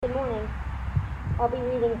I'll be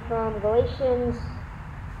reading from Galatians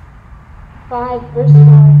 5, verse 5.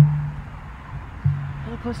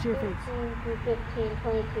 Hold close to your face. 13 through 15,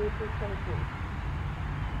 22 through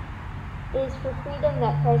 23. It is for freedom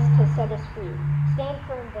that Christ has set us free. Stand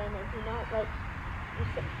firm then, and do not let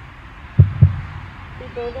yourself be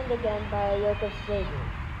burdened again by a yoke of slavery.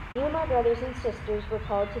 You, my brothers and sisters, were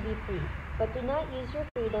called to be free, but do not use your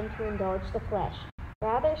freedom to indulge the flesh.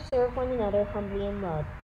 Rather, serve one another humbly in love.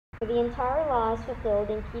 For the entire law is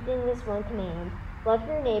fulfilled in keeping this one command: love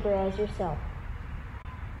your neighbor as yourself.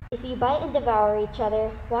 If you bite and devour each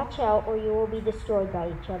other, watch out, or you will be destroyed by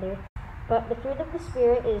each other. But the fruit of the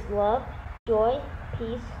Spirit is love, joy,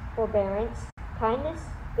 peace, forbearance, kindness,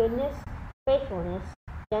 goodness, faithfulness,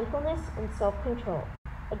 gentleness, and self-control.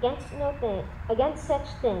 Against such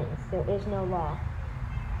things there is no law.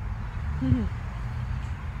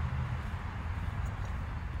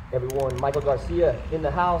 Everyone, Michael Garcia in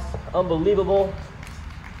the house, unbelievable.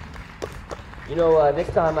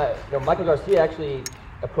 Next time, Michael Garcia actually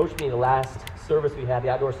approached me the last service we had, the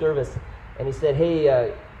outdoor service, and he said, "Hey,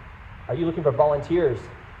 are you looking for volunteers?"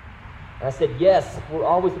 And I said, "Yes, we're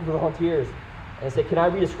always looking for volunteers." And he said, "Can I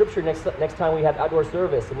read a scripture next time we have outdoor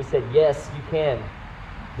service?" And we said, "Yes, you can."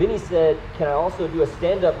 Then he said, "Can I also do a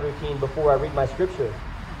stand-up routine before I read my scripture?"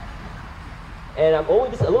 And I'm only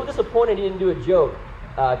just a little disappointed he didn't do a joke,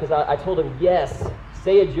 because I told him, yes,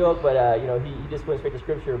 say a joke, but he just went straight to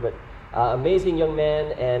scripture. But amazing young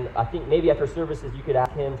man, and I think maybe after services you could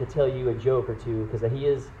ask him to tell you a joke or two, because he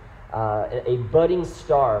is a budding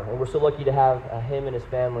star, and we're so lucky to have him and his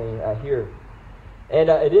family here. And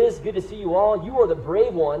it is good to see you all. You are the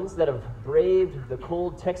brave ones that have braved the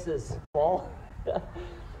cold Texas fall.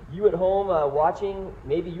 You at home watching,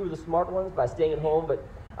 maybe you were the smart ones by staying at home, but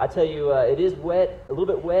I tell you, it is wet, a little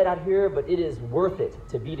bit wet out here, but it is worth it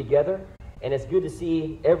to be together. And it's good to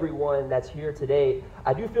see everyone that's here today.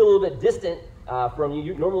 I do feel a little bit distant from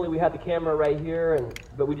you. Normally we have the camera right here,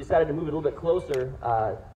 but we decided to move it a little bit closer.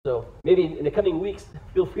 So maybe in the coming weeks,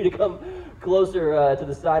 feel free to come closer to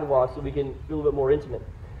the sidewalk so we can feel a little bit more intimate.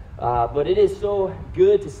 But it is so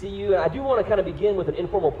good to see you. And I do want to kind of begin with an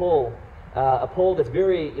informal poll. A poll that's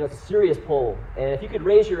very, it's a serious poll. And if you could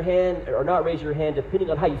raise your hand or not raise your hand, depending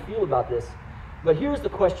on how you feel about this. But here's the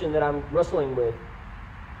question that I'm wrestling with.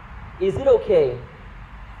 Is it okay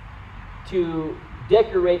to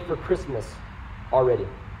decorate for Christmas already?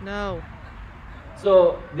 No.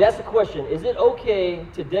 So that's the question. Is it okay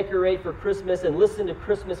to decorate for Christmas and listen to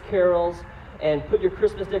Christmas carols and put your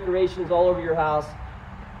Christmas decorations all over your house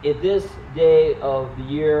at this day of the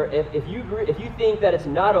year? If you think that it's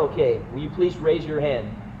not okay, will you please raise your hand?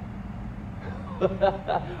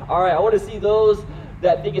 All right, I want to see those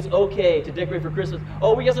that think it's okay to decorate for Christmas.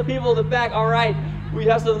 Oh, we got some people in the back. All right, we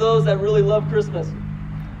have some of those that really love Christmas.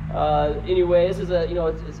 Anyway, this is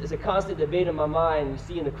it's a constant debate in my mind. You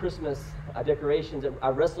see in the Christmas decorations, I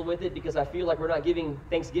wrestle with it because I feel like we're not giving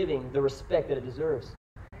Thanksgiving the respect that it deserves.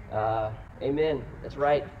 Amen. That's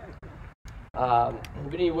right.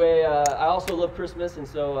 But anyway, I also love Christmas, and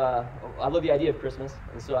so I love the idea of Christmas.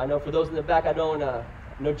 And so I know for those in the back, I don't,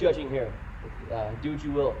 no judging here. Do what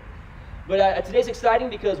you will. But today's exciting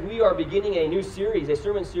because we are beginning a new series, a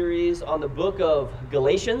sermon series on the book of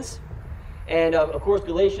Galatians. And of course,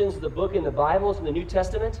 Galatians is the book in the Bible, it's in the New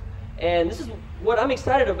Testament. And this is what I'm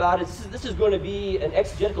excited about. This is going to be an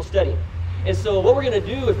exegetical study. And so what we're going to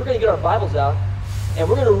do is we're going to get our Bibles out, and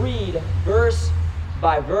we're going to read verse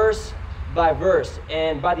by verse by verse.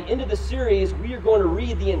 And by the end of the series, we are going to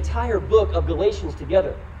read the entire book of Galatians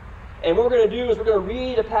together. And what we're going to do is we're going to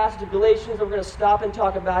read a passage of Galatians, and we're going to stop and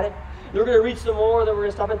talk about it. Then we're going to read some more, then we're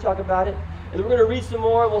going to stop and talk about it. And then we're going to read some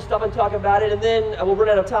more, and we'll stop and talk about it, and then we'll run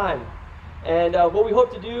out of time. And what we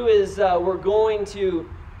hope to do is we're going to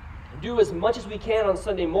do as much as we can on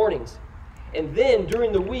Sunday mornings. And then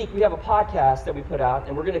during the week, we have a podcast that we put out,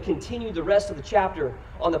 and we're going to continue the rest of the chapter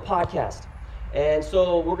on the podcast. And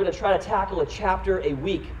so we're going to try to tackle a chapter a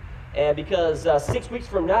week. And because 6 weeks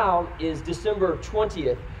from now is December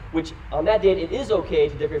 20th, which on that date, it is okay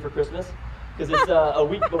to decorate for Christmas, because it's a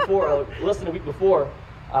week before, less than a week before.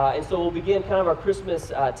 And so we'll begin kind of our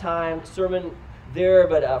Christmas time sermon there.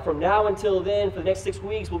 But from now until then, for the next 6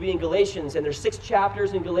 weeks, we'll be in Galatians. And there's 6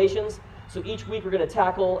 chapters in Galatians. So each week we're going to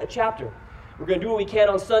tackle a chapter. We're going to do what we can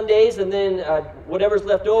on Sundays, and then whatever's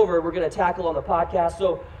left over, we're going to tackle on the podcast.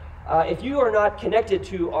 So if you are not connected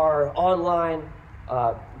to our online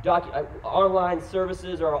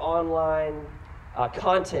services or online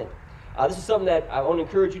content, this is something that I want to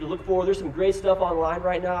encourage you to look for. There's some great stuff online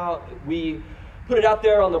right now. We put it out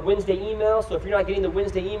there on the Wednesday email, so if you're not getting the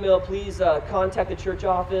Wednesday email, please contact the church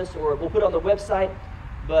office, or we'll put it on the website.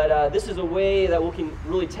 but this is a way that we can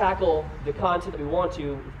really tackle the content that we want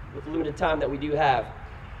to with the limited time that we do have.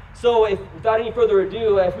 So without any further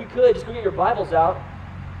ado, if we could, just go get your Bibles out,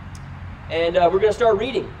 and we're going to start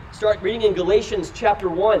reading. Start reading in Galatians chapter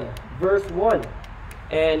 1, verse 1.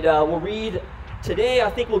 And we'll read today, I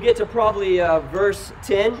think we'll get to probably verse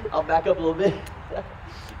 10. I'll back up a little bit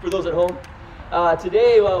for those at home.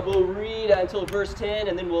 Today we'll read until verse 10,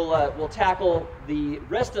 and then we'll tackle the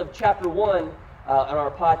rest of chapter 1 on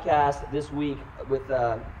our podcast this week with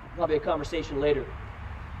probably a conversation later.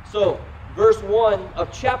 So, verse 1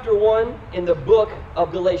 of chapter 1 in the book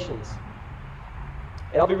of Galatians.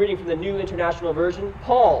 And I'll be reading from the New International Version.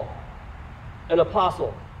 Paul, an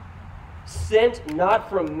apostle, sent not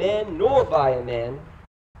from men nor by a man,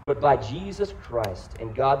 but by Jesus Christ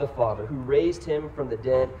and God the Father, who raised him from the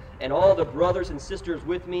dead, and all the brothers and sisters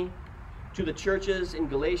with me, to the churches in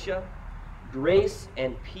Galatia, grace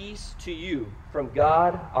and peace to you from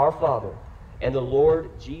God our Father and the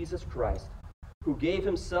Lord Jesus Christ, who gave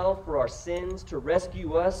himself for our sins to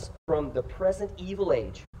rescue us from the present evil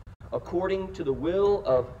age, according to the will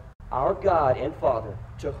of our God and Father,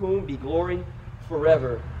 to whom be glory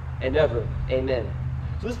forever and ever. Amen.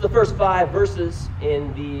 So this is the first 5 verses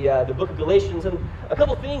in the book of Galatians, and a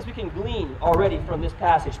couple things we can glean already from this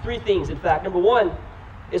passage. 3 things, in fact. Number 1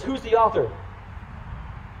 is, who's the author?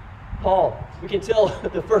 Paul. We can tell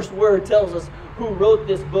the first word tells us who wrote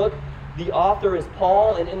this book. The author is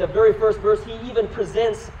Paul, and in the very first verse, he even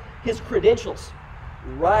presents his credentials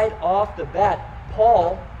right off the bat.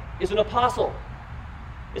 Paul is an apostle.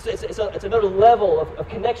 It's another level of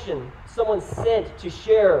connection. Someone sent to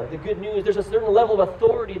share the good news. There's a certain level of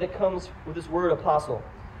authority that comes with this word apostle.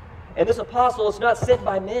 And this apostle is not sent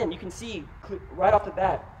by men. You can see right off the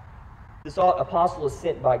bat, this apostle is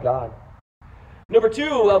sent by God. Number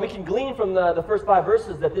 2, we can glean from the first 5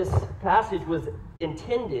 verses that this passage was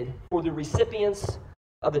intended for the recipients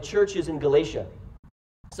of the churches in Galatia.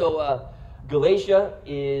 So Galatia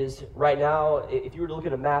is right now, if you were to look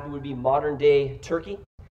at a map, it would be modern-day Turkey,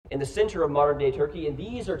 in the center of modern-day Turkey. And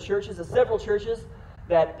these are churches, several churches,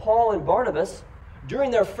 that Paul and Barnabas,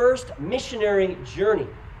 during their first missionary journey,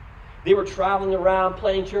 they were traveling around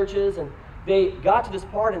planting churches, and they got to this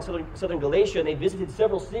part in southern Galatia, and they visited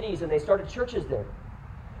several cities, and they started churches there.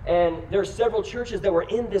 And there are several churches that were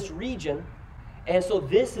in this region, and so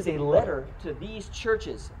this is a letter to these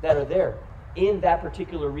churches that are there in that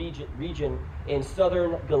particular region in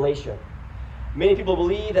southern Galatia. Many people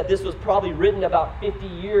believe that this was probably written about 50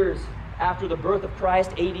 years after the birth of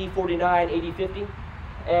Christ, AD 49, AD 50.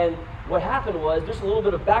 And what happened was, there's a little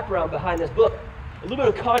bit of background behind this book, a little bit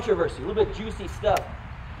of controversy, a little bit of juicy stuff.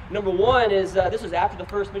 Number 1 is, this was after the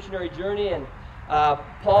first missionary journey, and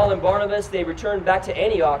Paul and Barnabas, they returned back to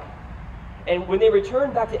Antioch. And when they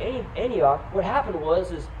returned back to Antioch, what happened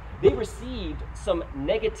was they received some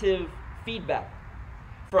negative feedback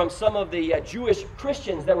from some of the Jewish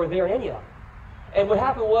Christians that were there in Antioch. And what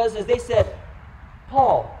happened was they said,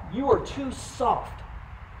 Paul, you are too soft.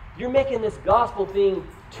 You're making this gospel thing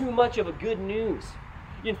too much of a good news.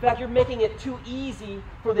 In fact, you're making it too easy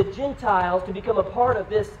for the Gentiles to become a part of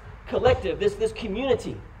this collective, this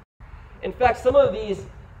community. In fact, some of these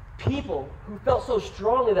people who felt so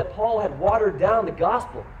strongly that Paul had watered down the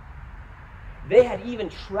gospel, they had even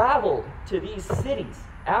traveled to these cities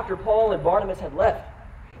after Paul and Barnabas had left.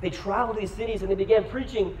 They traveled to these cities and they began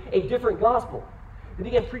preaching a different gospel. They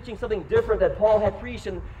began preaching something different that Paul had preached.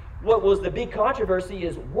 And what was the big controversy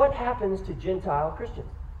is, what happens to Gentile Christians,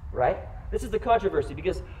 right? This is the controversy,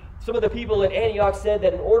 because some of the people at Antioch said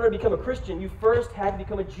that in order to become a Christian, you first had to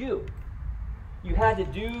become a Jew. You had to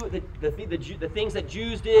do the things that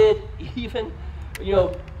Jews did, even,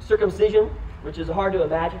 circumcision, which is hard to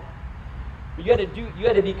imagine. But you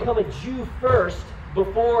had to become a Jew first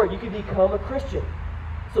before you could become a Christian.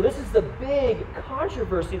 So this is the big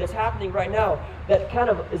controversy that's happening right now that kind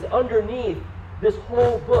of is underneath this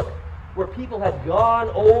whole book, where people had gone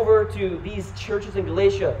over to these churches in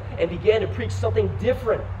Galatia and began to preach something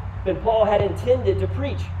different than Paul had intended to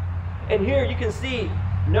preach. And here you can see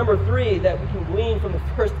number 3 that we can glean from the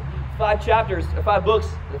first 5 chapters, or 5 books,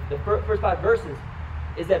 the first 5 verses,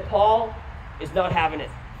 is that Paul is not having it.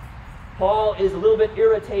 Paul is a little bit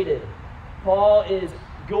irritated. Paul is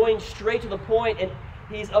going straight to the point, and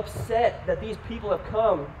he's upset that these people have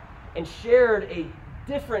come and shared a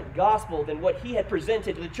different gospel than what he had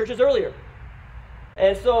presented to the churches earlier.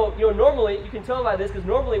 And so, normally, you can tell by this, because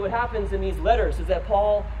normally what happens in these letters is that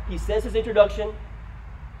Paul, he says his introduction,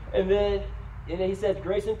 and then he says,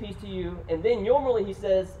 grace and peace to you, and then normally he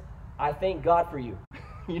says, I thank God for you.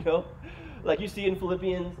 Like you see in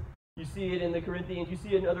Philippians, You see it in the Corinthians. You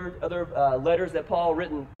see it in other letters that Paul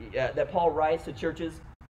writes to churches.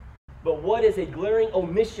 But what is a glaring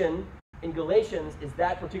omission in Galatians is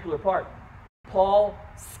that particular part. Paul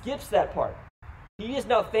skips that part. He is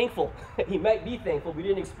not thankful. He might be thankful, but he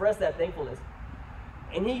didn't express that thankfulness.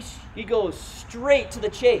 And he goes straight to the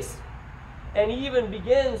chase. And he even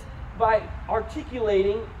begins by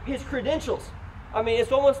articulating his credentials. I mean,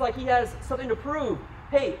 it's almost like he has something to prove.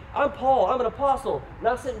 Hey, I'm Paul. I'm an apostle,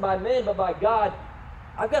 not sent by men, but by God.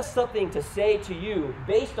 I've got something to say to you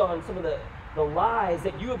based on some of the lies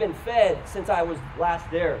that you have been fed since I was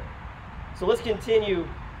last there. So let's continue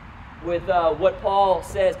with what Paul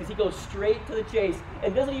says, because he goes straight to the chase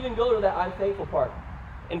and doesn't even go to that I'm thankful part.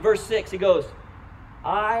 In verse 6, he goes,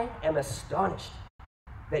 I am astonished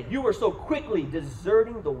that you are so quickly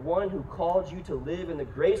deserting the one who called you to live in the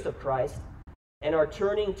grace of Christ and are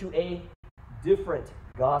turning to a different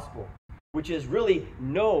gospel, which is really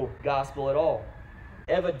no gospel at all.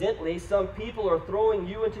 Evidently, some people are throwing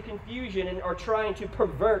you into confusion and are trying to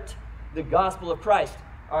pervert the gospel of Christ.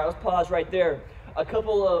 All right, let's pause right there. A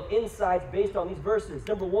couple of insights based on these verses.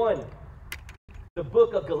 Number one, the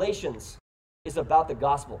book of Galatians is about the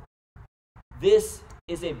gospel. This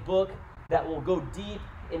is a book that will go deep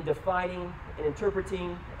in defining and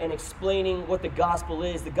interpreting and explaining what the gospel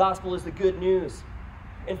is. The gospel is the good news.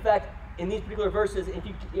 In fact, in these particular verses, if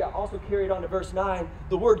you also carry it on to verse 9,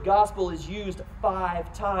 the word gospel is used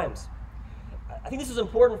 5 times. I think this is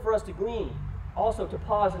important for us to glean, also to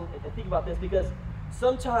pause and think about this, because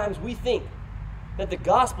sometimes we think that the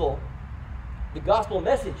gospel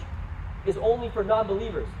message is only for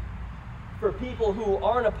non-believers, for people who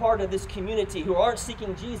aren't a part of this community, who aren't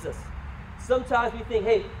seeking Jesus. Sometimes we think,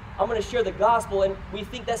 hey, I'm going to share the gospel, and we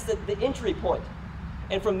think that's the entry point.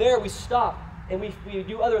 And from there we stop, and we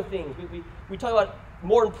do other things. We talk about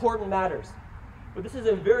more important matters. But this is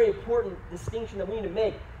a very important distinction that we need to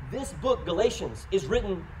make. This book, Galatians, is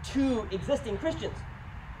written to existing Christians.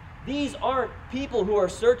 These aren't people who are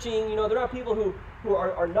searching, they're not people who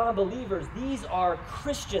are non-believers. These are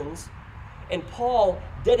Christians, and Paul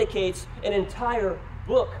dedicates an entire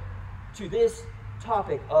book to this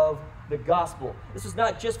topic of the gospel. This is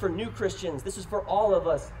not just for new Christians. This is for all of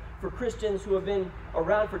us, for Christians who have been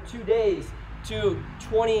around for 2 days to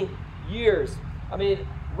 20 years. I mean,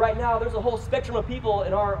 right now there's a whole spectrum of people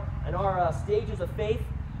in our stages of faith.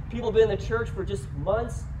 People have been in the church for just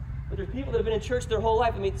months, but there's people that have been in church their whole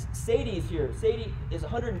life. I mean, Sadie's here. Sadie is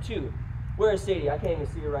 102. Where is Sadie? I can't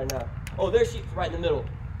even see her right now. Oh, there she is, right in the middle.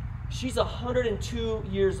 She's 102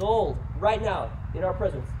 years old right now in our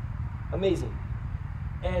presence. Amazing.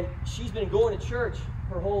 And she's been going to church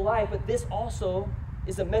her whole life, but this also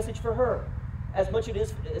is a message for her, as much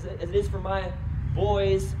as it is for my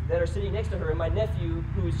boys that are sitting next to her and my nephew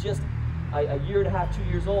who is just a year and a half, 2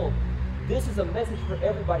 years old. This is a message for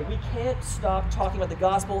everybody. We can't stop talking about the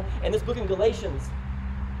gospel. And this book in Galatians,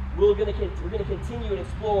 we're going to continue and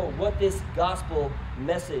explore what this gospel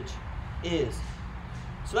message is.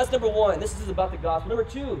 So that's number one. This is about the gospel. Number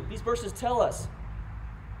two, these verses tell us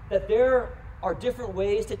that there are different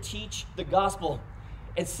ways to teach the gospel,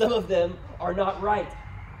 and some of them are not right.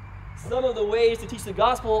 Some of the ways to teach the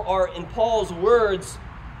gospel are, in Paul's words,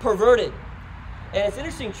 perverted. And it's an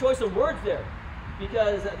interesting choice of words there,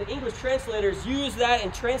 because the English translators use that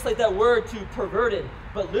and translate that word to perverted.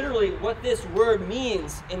 But literally what this word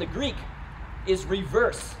means in the Greek is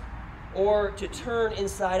reverse, or to turn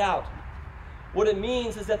inside out. What it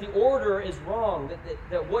means is that the order is wrong,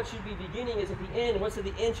 that what should be beginning is at the end, and what's at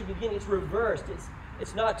the end should be beginning. It's reversed.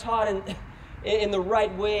 It's not taught in the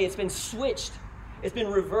right way. It's been switched. It's been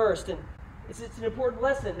reversed. And it's an important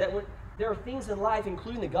lesson that when there are things in life,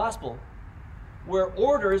 including the gospel, where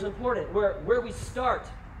order is important, where we start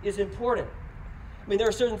is important. I mean, there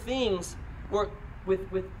are certain things where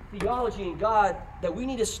with theology and God that we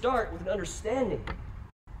need to start with an understanding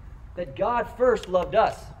that God first loved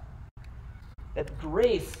us, that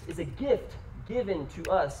grace is a gift given to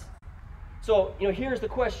us. So, here's the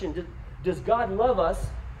question. Does God love us,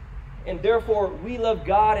 and therefore we love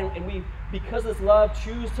God, and we, because of this love,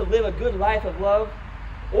 choose to live a good life of love?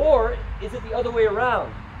 Or is it the other way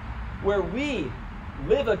around, where we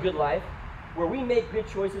live a good life, where we make good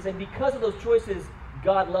choices, and because of those choices,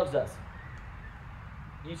 God loves us?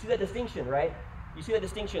 You see that distinction, right? You see that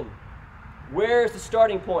distinction. Where's the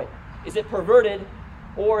starting point? Is it perverted,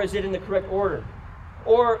 or is it in the correct order?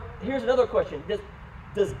 Or here's another question.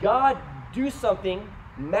 Does God do something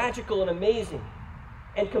magical and amazing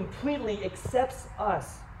and completely accepts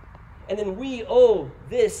us, and then we owe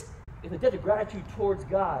this in the debt of gratitude towards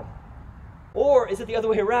God? Or is it the other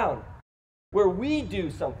way around, where we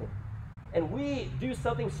do something And we do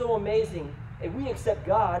something so amazing, and we accept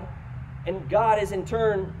God, and God is in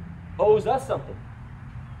turn owes us something.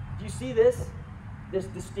 Do you see this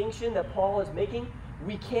distinction that Paul is making?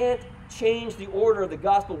 We can't change the order of the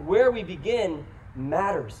gospel. Where we begin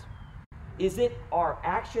matters. Is it our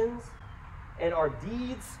actions and our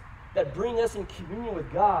deeds that bring us in communion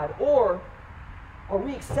with God, or are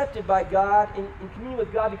we accepted by God in communion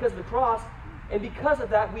with God because of the cross? And because of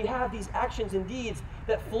that, we have these actions and deeds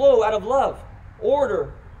that flow out of love.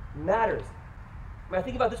 Order matters. I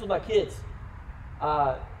think about this with my kids.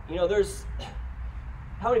 There's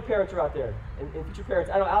how many parents are out there and future parents?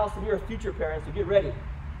 I know, Allison, you're a future parent, so get ready.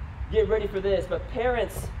 Get ready for this. But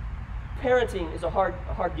parenting is a hard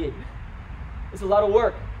gig. It's a lot of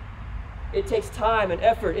work. It takes time and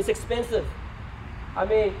effort. It's expensive. I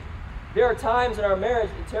mean, there are times in our marriage,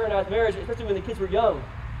 in Tara and I's marriage, especially when the kids were young,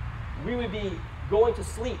 we would be going to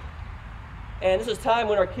sleep. And this was time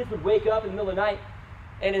when our kids would wake up in the middle of the night,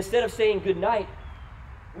 and instead of saying good night,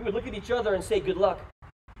 we would look at each other and say good luck.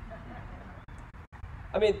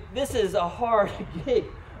 I mean, this is a hard gig.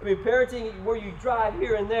 I mean, parenting where you drive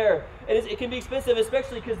here and there, and it can be expensive,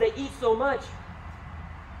 especially because they eat so much.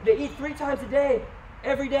 They eat 3 times a day,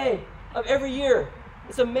 every day of every year.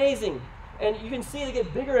 It's amazing. And you can see they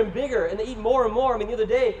get bigger and bigger, and they eat more and more. I mean, the other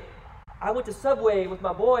day, I went to Subway with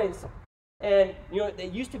my boys, and, there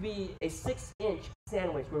used to be a 6-inch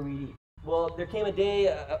sandwich where we eat. Well, there came a day,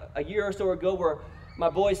 a year or so ago, where my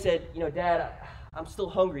boys said, Dad, I'm still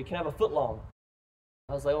hungry. Can I have a foot long?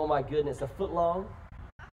 I was like, oh my goodness, a foot long?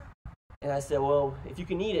 And I said, well, if you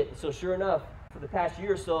can eat it. So sure enough, for the past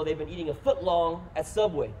year or so, they've been eating a foot long at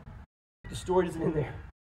Subway. The story isn't in there.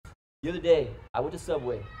 The other day, I went to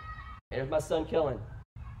Subway, and there's my son, Kellen.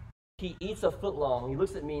 He eats a foot long. He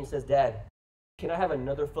looks at me and says, Dad, can I have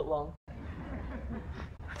another foot long?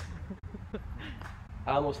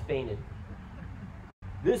 I almost fainted.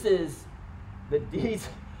 This is the deeds,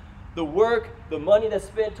 the work, the money that's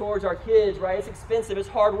spent towards our kids, right? It's expensive. It's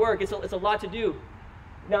hard work. It's a lot to do.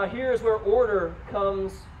 Now, here's where order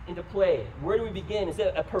comes into play. Where do we begin? Is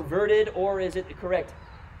it a perverted or is it correct?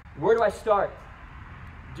 Where do I start?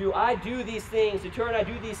 Do I do these things? Do Tara and I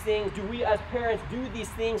do these things? Do we as parents do these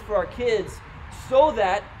things for our kids so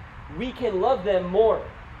that we can love them more?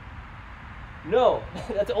 No,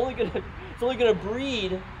 it's only gonna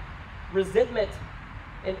breed resentment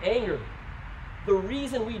and anger. The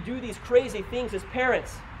reason we do these crazy things as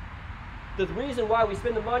parents, the reason why we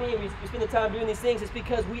spend the money and we spend the time doing these things is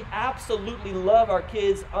because we absolutely love our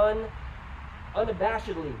kids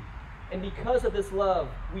unabashedly. And because of this love,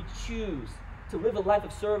 we choose to live a life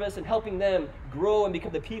of service and helping them grow and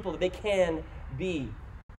become the people that they can be.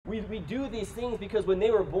 We do these things because when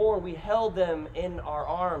they were born, we held them in our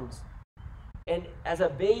arms. And as a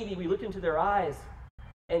baby, we looked into their eyes.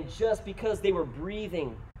 And just because they were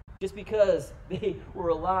breathing, just because they were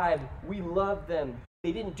alive, we loved them.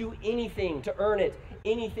 They didn't do anything to earn it,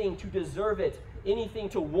 anything to deserve it, anything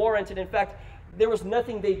to warrant it. In fact, there was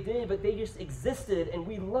nothing they did, but they just existed, and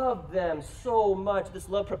we loved them so much. This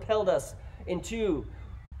love propelled us into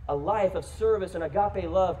a life of service and agape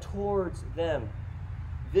love towards them.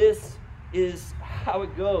 This is how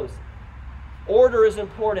it goes. Order is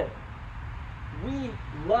important. We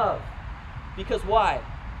love because why?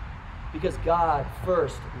 Because God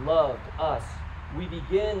first loved us. We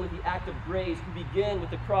begin with the act of grace. We begin with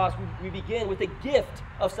the cross. We begin with the gift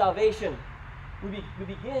of salvation. We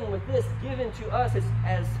begin with this given to us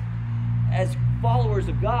as followers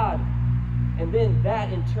of God. And then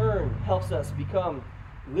that in turn helps us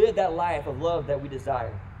live that life of love that we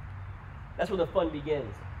desire. That's where the fun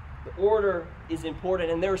begins. The order is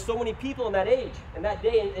important. And there were so many people in that age, in that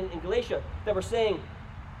day in Galatia, that were saying,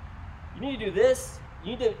 you need to do this.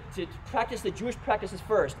 You need to practice the Jewish practices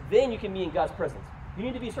first. Then you can be in God's presence. You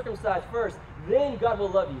need to be circumcised first. Then God will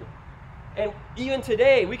love you. And even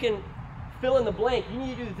today, we can fill in the blank. You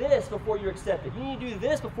need to do this before you're accepted. You need to do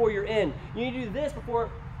this before you're in. You need to do this before...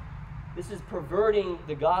 This is perverting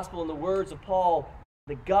the gospel. In the words of Paul,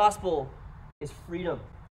 the gospel is freedom.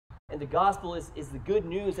 And the gospel is the good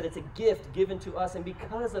news that it's a gift given to us. And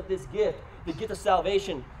because of this gift, the gift of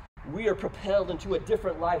salvation, we are propelled into a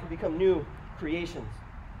different life. We become new creations.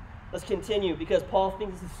 Let's continue because Paul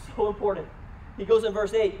thinks this is so important. He goes in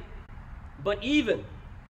verse 8, but even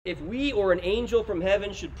if we or an angel from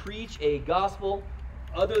heaven should preach a gospel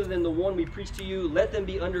other than the one we preach to you, let them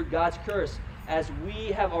be under God's curse. As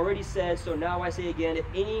we have already said, so now I say again, if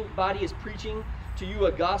anybody is preaching to you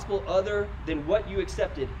a gospel other than what you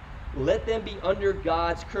accepted, let them be under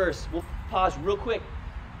God's curse. We'll pause real quick.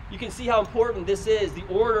 You can see how important this is, the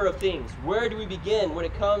order of things. Where do we begin when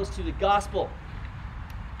it comes to the gospel?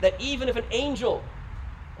 that even if an angel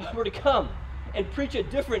were to come and preach a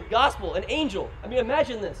different gospel, an angel, I mean,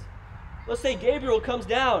 imagine this. Let's say Gabriel comes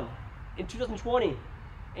down in 2020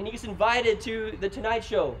 and he gets invited to the Tonight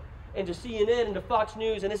Show and to CNN and to Fox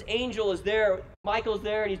News, and this angel is there, Michael's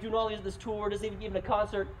there, and he's doing all this tour, doesn't even a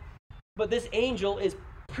concert, but this angel is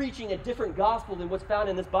preaching a different gospel than what's found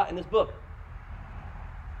in this book.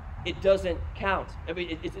 It doesn't count. I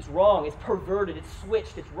mean, it's wrong. It's perverted. It's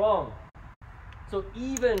switched. It's wrong. So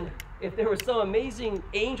even if there was some amazing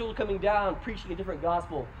angel coming down preaching a different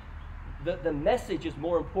gospel, the message is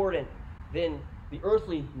more important than the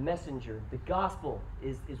earthly messenger. The gospel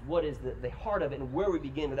is what is the heart of it and where we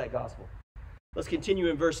begin with that gospel. Let's continue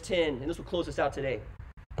in verse 10, and this will close us out today.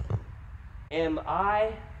 Am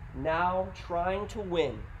I now trying to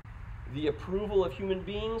win the approval of human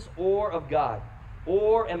beings or of God?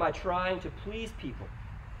 Or am I trying to please people?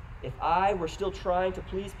 If I were still trying to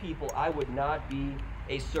please people, I would not be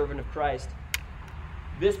a servant of Christ.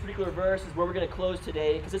 This particular verse is where we're going to close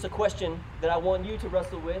today, because it's a question that I want you to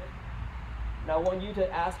wrestle with. And I want you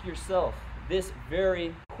to ask yourself this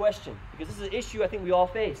very question, because this is an issue I think we all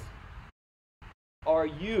face. Are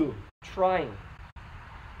you trying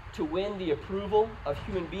to win the approval of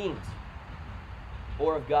human beings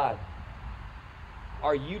or of God?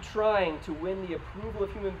 Are you trying to win the approval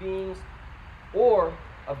of human beings or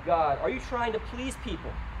of God? Are you trying to please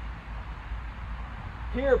people?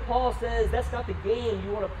 Here, Paul says that's not the game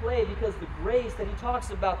you want to play, because the grace that he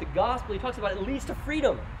talks about, the gospel he talks about, it leads to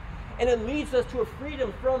freedom. And it leads us to a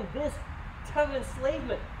freedom from this type of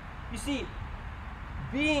enslavement. You see,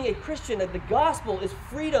 being a Christian, the gospel is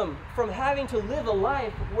freedom from having to live a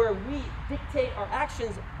life where we dictate our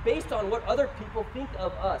actions based on what other people think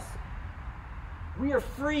of us. We are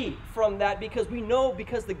free from that because we know,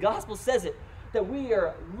 because the gospel says it, that we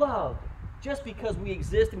are loved just because we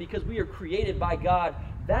exist and because we are created by God.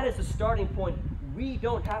 That is the starting point. We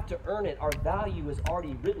don't have to earn it. Our value is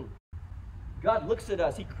already written. God looks at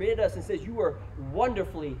us. He created us and says, you are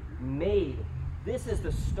wonderfully made. This is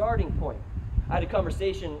the starting point. I had a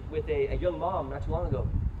conversation with a young mom not too long ago.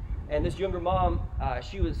 And this younger mom,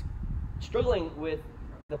 she was struggling with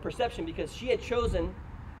the perception because she had chosen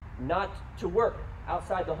not to work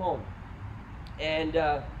outside the home. And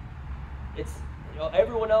it's,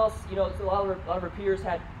 everyone else, a lot of her peers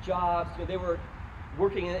had jobs. They were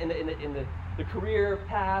working in the career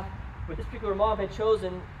path. But this particular mom had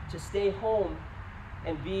chosen to stay home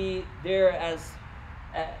and be there at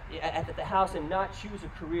the house and not choose a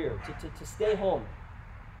career, to stay home.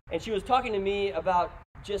 And she was talking to me about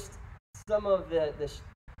just some of the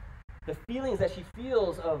feelings that she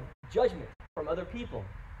feels of judgment from other people.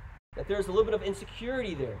 That there's a little bit of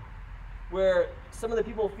insecurity there, where some of the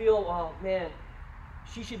people feel, oh man,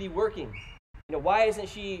 she should be working. Why isn't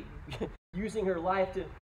she using her life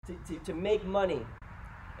to make money?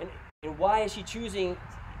 And why is she choosing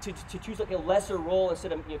to choose like a lesser role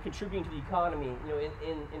instead of contributing to the economy,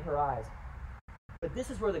 in her eyes? But this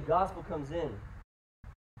is where the gospel comes in.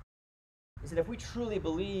 Is that if we truly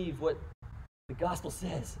believe what the gospel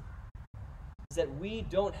says, is that we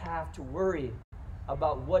don't have to worry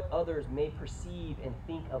about what others may perceive and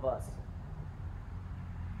think of us.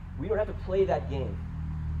 We don't have to play that game.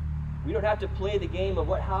 We don't have to play the game of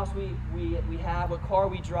what house we have, what car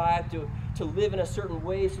we drive, to live in a certain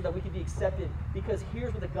way so that we can be accepted. Because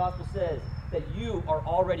here's what the gospel says, that you are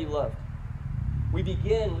already loved. We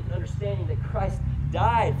begin with an understanding that Christ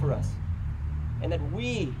died for us, and that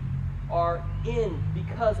we are in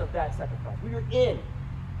because of that sacrifice. We are in.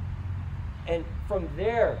 And from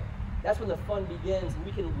there, that's when the fun begins.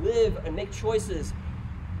 We can live and make choices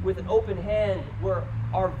with an open hand, where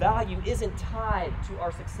our value isn't tied to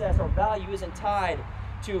our success. Our value isn't tied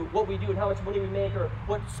to what we do and how much money we make or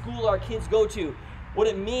what school our kids go to. What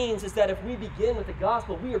it means is that if we begin with the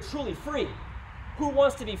gospel, we are truly free. Who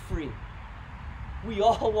wants to be free? We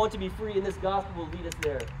all want to be free, and this gospel will lead us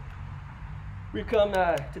there. We've come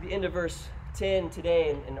to the end of verse 10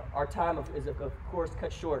 today, and our time is, of course,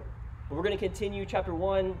 cut short. But we're going to continue chapter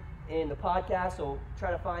 1 in the podcast, so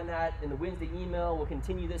try to find that in the Wednesday email. We'll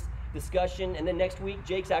continue this discussion, and then next week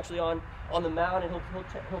Jake's actually on the mount, and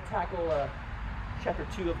he'll tackle chapter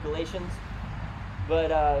 2 of Galatians.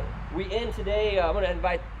 But we end today. I'm going to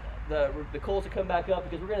invite the Coles to come back up,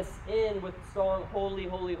 because we're going to end with the song "Holy,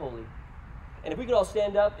 Holy, Holy." And if we could all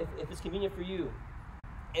stand up, if it's convenient for you,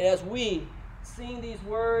 and as we sing these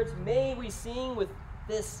words, may we sing with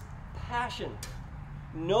this passion,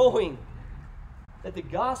 knowing that the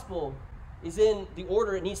gospel is in the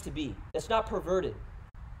order it needs to be. It's not perverted.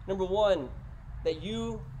 Number one, that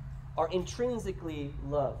you are intrinsically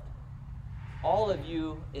loved. All of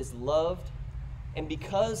you is loved And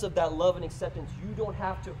because of that love and acceptance, you don't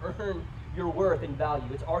have to earn your worth and value.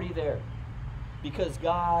 It's already there. Because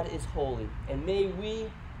God is holy. And may we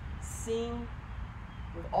sing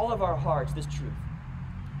with all of our hearts this truth.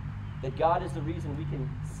 That God is the reason we can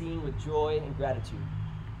sing with joy and gratitude.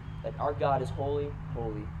 That our God is holy,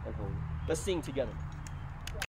 holy, and holy. Let's sing together.